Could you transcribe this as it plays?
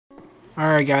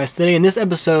Alright guys, today in this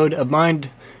episode of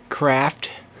Mindcraft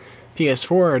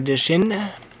PS4 edition,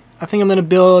 I think I'm going to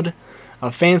build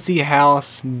a fancy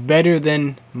house better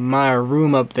than my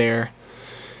room up there.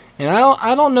 And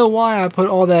I don't know why I put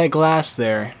all that glass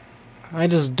there. I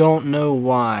just don't know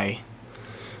why.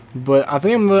 But I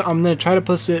think I'm gonna try to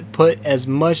put as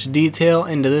much detail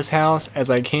into this house as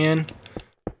I can.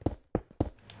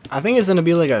 I think it's gonna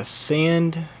be like a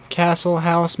sand castle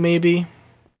house maybe.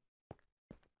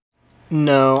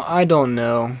 No, I don't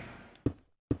know.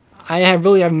 I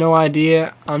really have no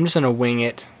idea. I'm just gonna wing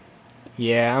it.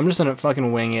 Yeah, I'm just gonna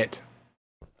fucking wing it.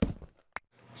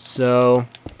 So,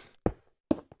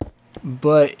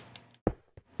 but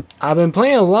I've been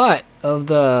playing a lot of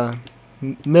the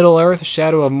Middle-earth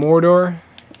Shadow of Mordor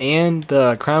and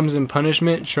the Crimes and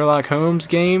Punishment Sherlock Holmes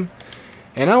game.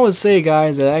 And I would say,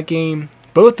 guys, that game,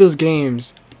 both those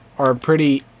games are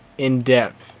pretty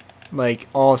in-depth. Like,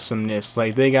 awesomeness.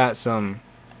 Like, they got some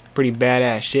pretty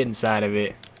badass shit inside of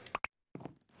it.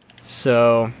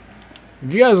 So,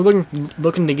 if you guys are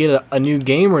looking to get a new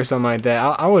game or something like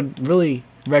that, I would really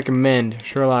recommend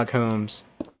Sherlock Holmes.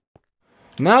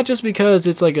 Not just because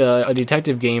it's like a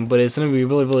detective game, but it's going to be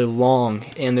really, really long,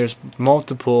 and there's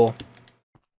multiple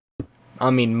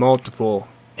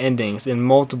endings and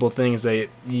multiple things that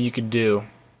you could do.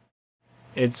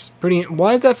 It's pretty...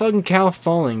 Why is that fucking cow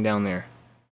falling down there?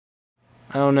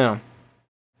 I don't know.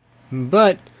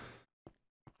 But,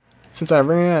 since I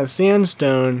ran out of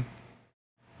sandstone,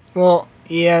 well,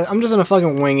 yeah, I'm just gonna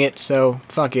fucking wing it, so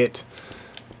fuck it.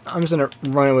 I'm just gonna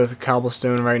run it with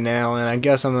cobblestone right now, and I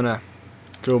guess I'm gonna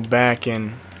go back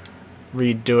and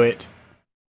redo it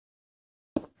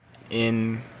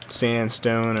in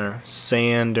sandstone or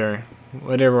sand or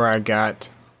whatever I got.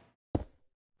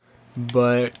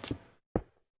 But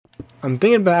I'm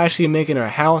thinking about actually making a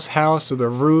house with a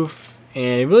roof,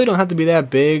 and it really don't have to be that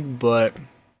big, but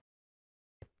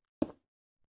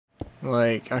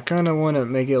like I kind of want to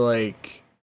make it like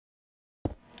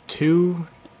too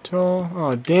tall.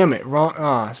 Oh damn it, wrong.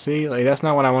 Ah, see, like that's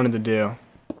not what I wanted to do.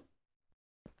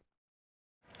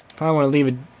 Probably want to leave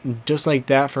it just like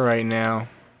that for right now.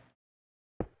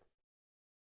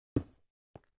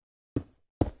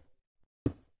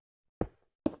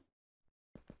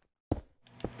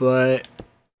 But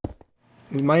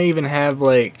we might even have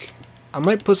like, I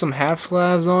might put some half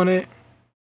slabs on it.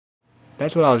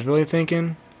 That's what I was really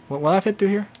thinking. Will I fit through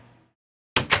here?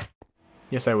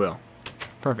 Yes, I will.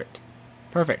 Perfect.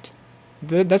 Perfect.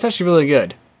 That's actually really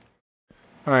good.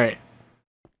 Alright.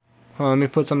 Hold on, let me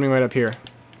put something right up here.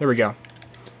 There we go.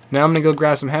 Now I'm gonna go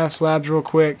grab some half slabs real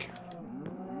quick.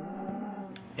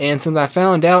 And since I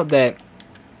found out that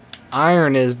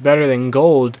iron is better than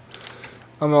gold,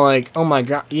 I'm like, oh my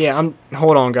god, yeah,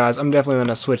 hold on guys, I'm definitely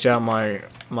gonna switch out my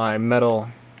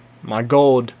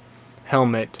gold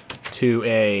helmet to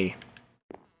a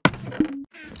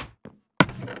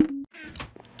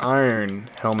iron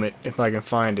helmet if I can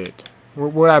find it.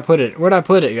 Where'd I put it? Where'd I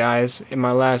put it, guys, in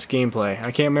my last gameplay?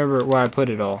 I can't remember where I put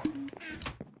it all.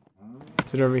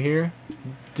 Is it over here?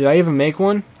 Did I even make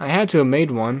one? I had to have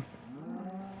made one.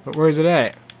 But where is it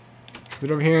at? Is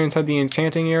it over here inside the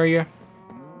enchanting area?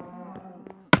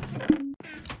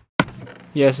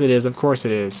 Yes, it is. Of course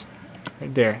it is.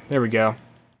 Right there. There we go.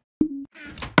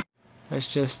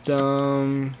 Let's just,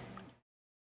 I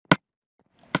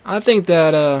think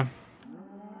that,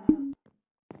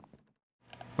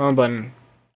 wrong button.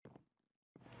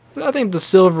 I think the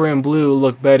silver and blue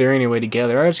look better anyway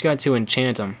together. I just got to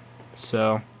enchant them.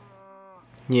 So,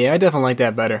 yeah, I definitely like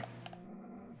that better.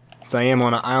 Since I am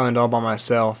on an island all by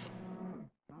myself.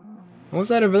 What's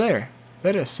that over there? Is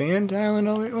that a sand island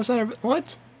over here? What's that over...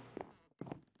 What?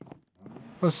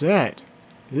 What's that?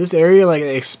 Is this area like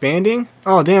expanding?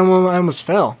 Oh damn, well, I almost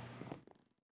fell.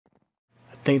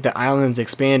 I think the island's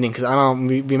expanding because I don't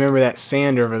remember that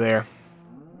sand over there.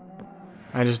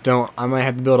 I just don't. I might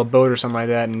have to build a boat or something like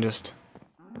that and just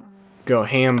go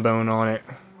ham bone on it.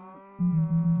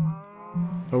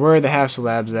 But where are the half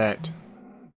slabs at?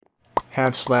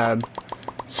 Half slab,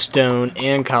 stone,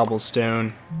 and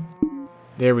cobblestone.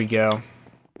 There we go.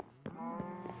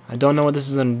 I don't know what this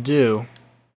is gonna do,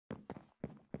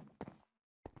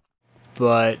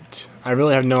 but I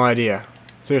really have no idea.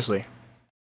 Seriously.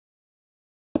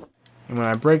 And when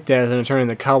I break that, it's gonna turn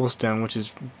into cobblestone, which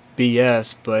is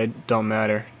BS, but it don't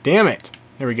matter. Damn it!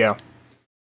 There we go.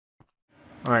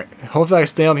 Alright, hopefully I can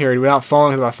stay up here without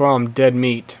falling, because if I fall, I'm dead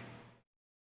meat.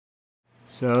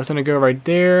 So it's gonna go right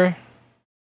there.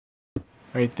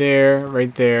 Right there,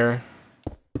 right there.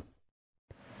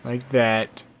 Like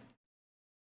that.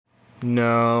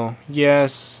 No.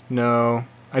 Yes. No.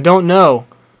 I don't know.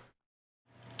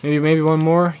 Maybe one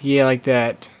more? Yeah, like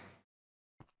that.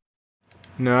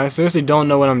 No, I seriously don't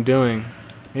know what I'm doing.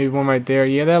 Maybe one right there.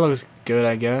 Yeah, that looks good,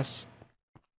 I guess.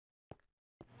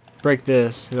 Break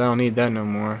this, 'cause I don't need that no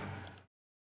more.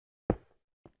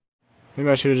 Maybe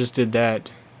I should have just did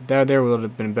that. That there would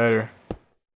have been better.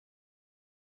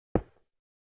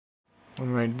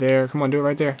 One right there. Come on, do it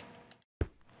right there.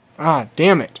 Ah,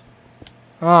 damn it.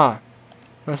 Ah.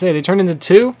 I say, they turned into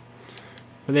two?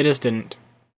 But they just didn't.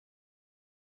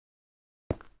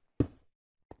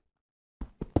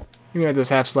 Give me those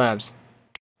half slabs.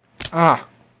 Ah.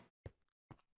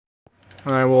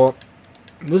 Alright, well,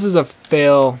 this is a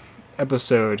fail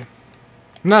episode.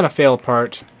 Not a fail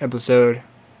part episode.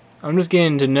 I'm just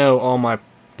getting to know all my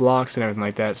blocks and everything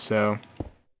like that, so.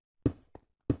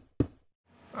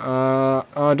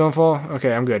 Don't fall?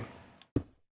 Okay, I'm good.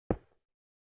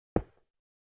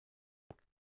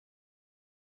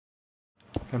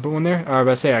 Can I put one there? I was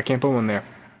about to say, I can't put one there.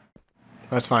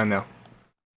 That's fine, though.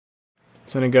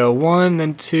 It's gonna go 1,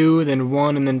 then 2, then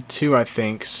 1, and then 2, I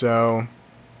think, so.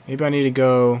 Maybe I need to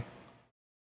go.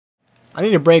 I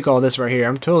need to break all this right here.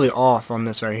 I'm totally off on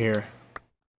this right here.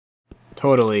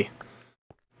 Totally.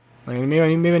 Like, maybe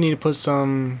I need to put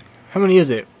some. How many is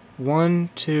it? 1,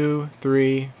 2,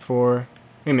 3, 4.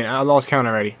 Wait a minute, I lost count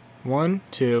already. 1,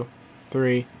 2,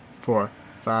 3, 4,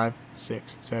 5,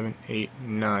 6, 7, 8,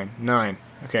 9. 9.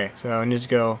 Okay, so I need to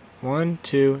go 1,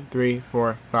 2, 3,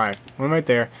 4, 5. One right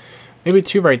there. Maybe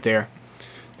 2 right there.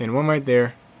 Then 1 right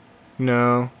there.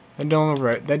 No, that don't look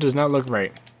right. That does not look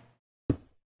right.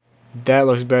 That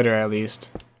looks better, at least.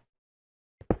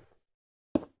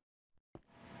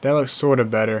 That looks sort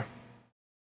of better.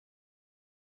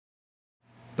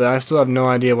 But I still have no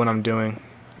idea what I'm doing.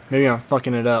 Maybe I'm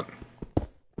fucking it up.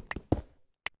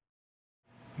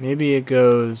 Maybe it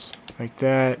goes like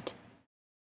that.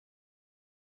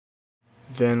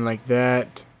 Then like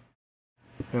that.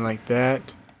 Then like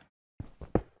that.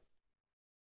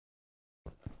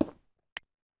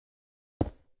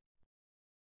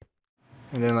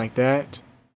 And then like that.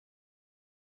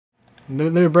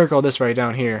 Let me break all this right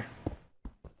down here.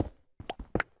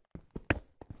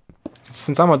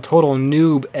 Since I'm a total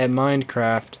noob at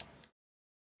Minecraft,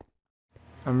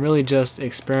 I'm really just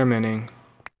experimenting.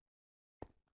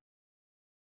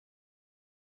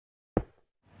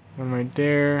 One right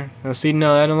there. No, see,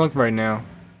 no, that don't look right now.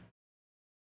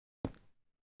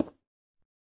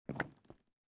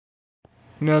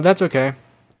 No, that's okay.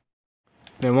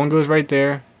 Then one goes right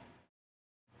there.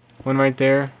 One right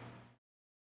there.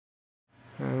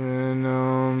 And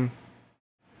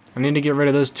I need to get rid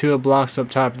of those 2 blocks up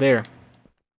top there.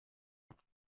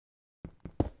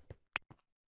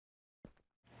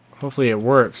 Hopefully it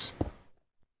works.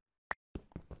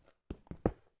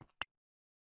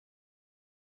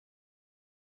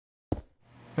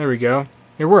 There we go.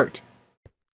 It worked.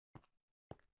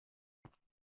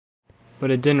 But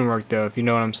it didn't work though, if you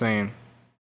know what I'm saying.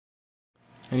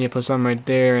 I need to put something right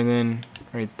there, and then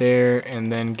right there,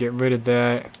 and then get rid of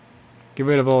that. Get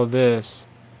rid of all of this.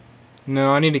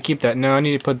 No, I need to keep that. No, I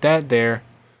need to put that there.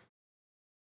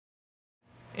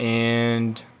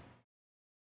 And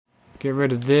get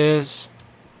rid of this.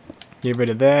 Get rid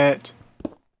of that.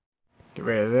 Get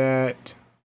rid of that.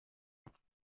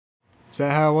 Is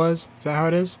that how it was? Is that how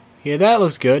it is? Yeah, that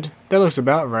looks good. That looks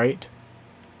about right.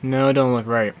 No, it don't look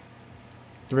right.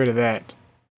 Get rid of that.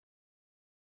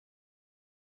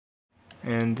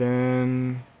 And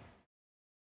then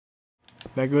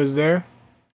that goes there.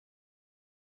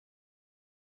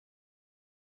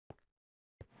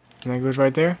 And that goes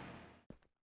right there.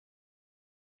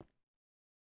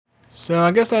 So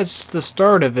I guess that's the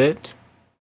start of it.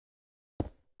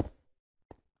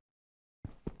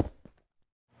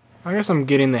 I guess I'm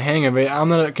getting the hang of it. I'm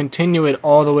gonna continue it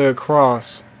all the way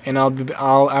across, and I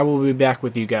will be back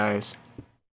with you guys.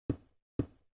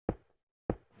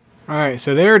 Alright,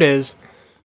 so there it is.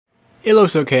 It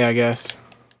looks okay, I guess.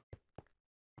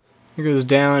 It goes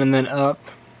down and then up.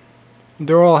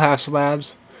 They're all half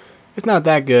slabs. It's not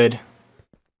that good.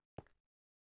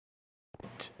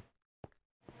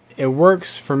 It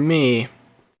works for me.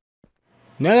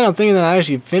 Now that I'm thinking that I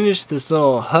actually finished this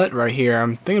little hut right here,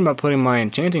 I'm thinking about putting my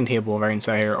enchanting table right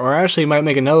inside here. Or I actually might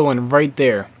make another one right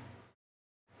there.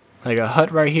 Like a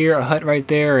hut right here, a hut right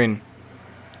there, and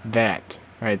that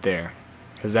right there.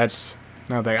 Because that's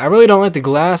not that. I really don't like the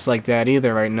glass like that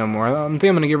either right no more. I think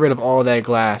I'm going to get rid of all that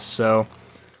glass, so.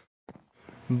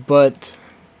 But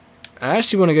I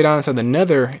actually want to go down inside the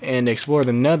nether and explore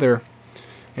the nether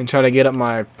and try to get up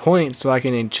my points so I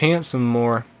can enchant some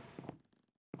more.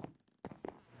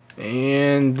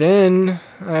 And then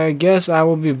I guess I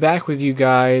will be back with you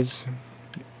guys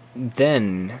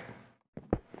then.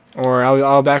 Or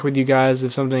I'll back with you guys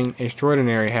if something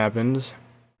extraordinary happens.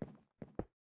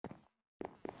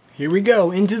 Here we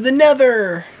go, into the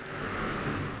nether!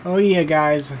 Oh yeah,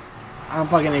 guys. I'm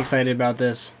fucking excited about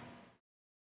this.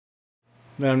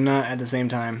 But I'm not at the same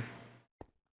time.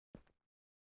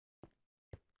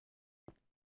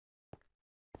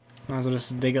 Might as well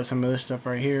just dig up some of this stuff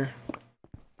right here.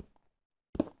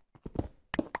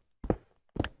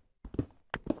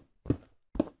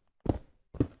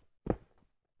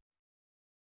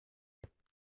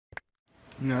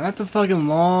 No, that's a fucking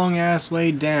long ass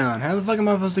way down. How the fuck am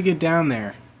I supposed to get down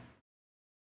there?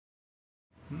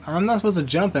 I'm not supposed to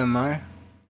jump, am I?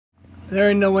 There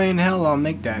ain't no way in hell I'll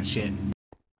make that shit. You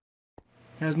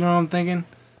guys know what I'm thinking?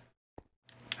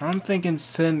 I'm thinking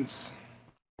since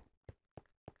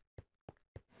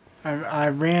I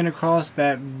ran across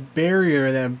that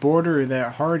barrier, that border,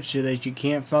 that hard shit that you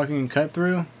can't fucking cut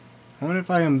through. I wonder if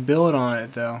I can build on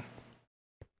it though.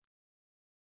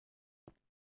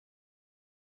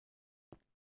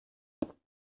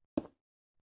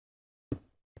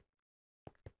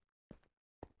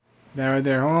 That right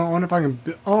there. Oh, I wonder if I can.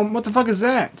 Oh, what the fuck is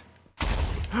that?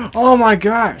 Oh my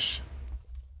gosh!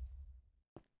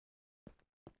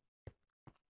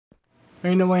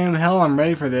 There ain't no way in hell I'm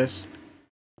ready for this.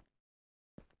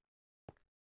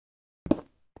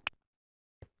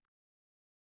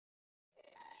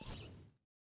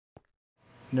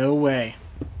 No way.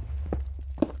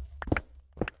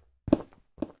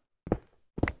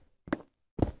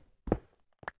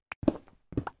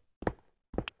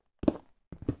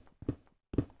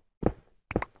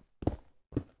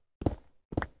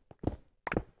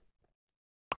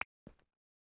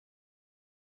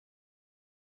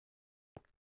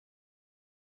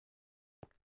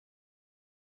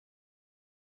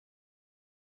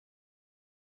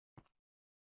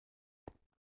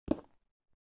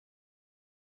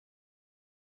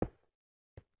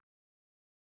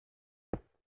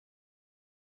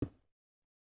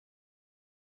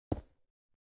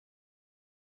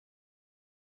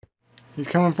 He's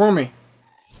coming for me.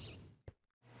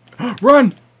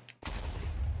 Run!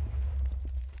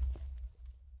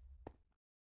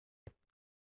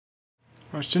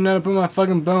 I shouldn't have put my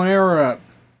fucking bow and arrow up.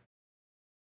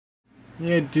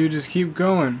 Yeah, dude, just keep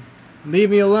going. Leave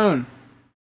me alone.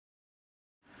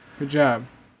 Good job.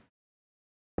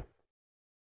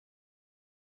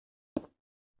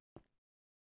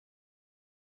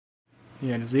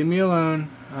 Yeah, just leave me alone.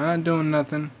 I'm not doing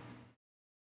nothing.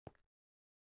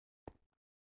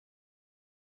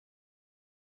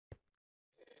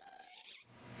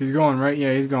 He's going, right?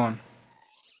 Yeah, he's going.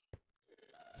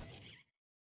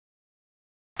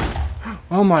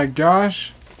 Oh my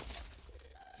gosh.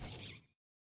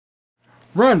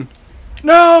 Run!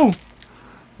 No!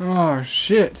 Oh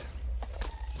shit.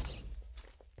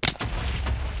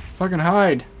 Fucking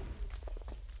hide.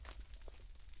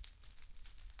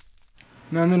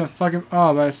 No, I'm in a fucking.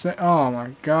 Oh, but I say. Oh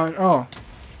my god. Oh.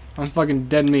 I'm fucking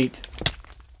dead meat.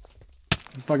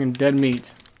 I'm fucking dead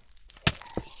meat.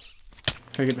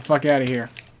 Gotta get the fuck out of here.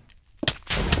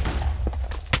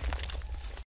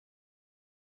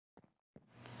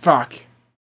 Fuck.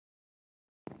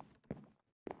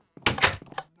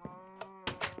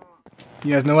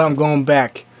 You guys know what? I'm going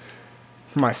back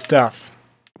for my stuff.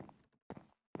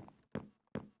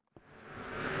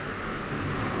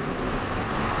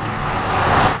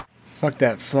 Fuck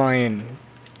that flying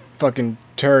fucking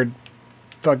turd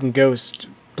fucking ghost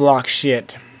block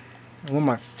shit. I want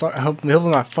my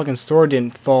hopefully my fucking sword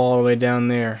didn't fall all the way down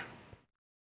there.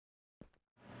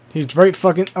 He's right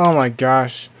fucking. Oh my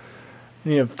gosh. I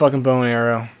need a fucking bow and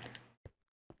arrow.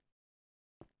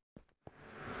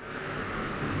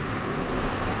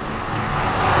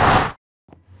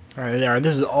 Alright,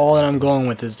 this is all that I'm going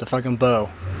with is the fucking bow.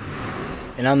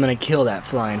 And I'm gonna kill that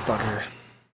flying fucker.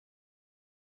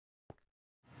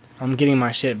 I'm getting my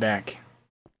shit back.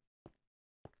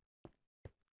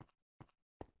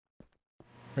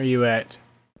 Where you at?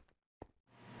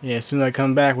 Yeah, as soon as I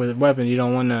come back with a weapon, you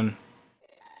don't want none.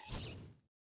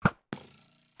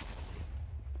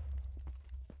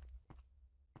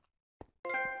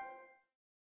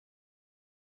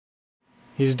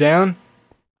 He's down?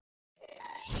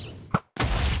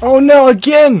 Oh no,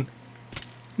 again!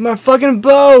 My fucking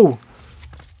bow!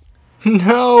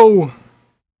 No!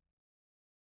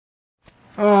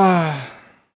 Ah.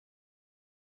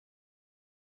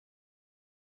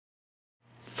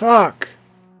 Fuck.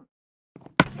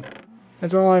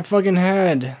 That's all I fucking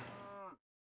had.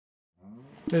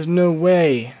 There's no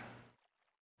way.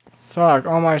 Fuck,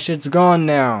 all my shit's gone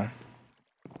now.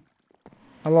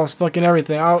 I lost fucking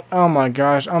everything. Oh my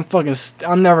gosh,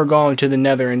 I'm never going to the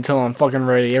nether until I'm fucking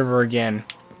ready ever again.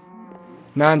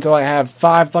 Not until I have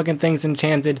 5 fucking things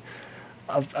enchanted.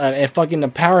 A fucking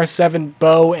power 7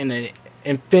 bow and an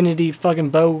infinity fucking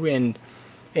bow and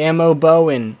ammo bow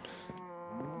and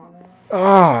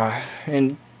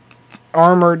and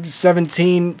armored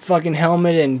 17 fucking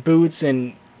helmet and boots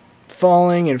and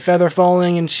falling and feather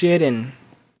falling and shit. And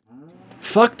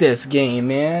fuck this game,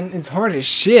 man. It's hard as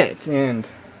shit, and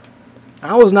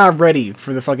I was not ready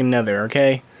for the fucking nether,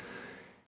 okay?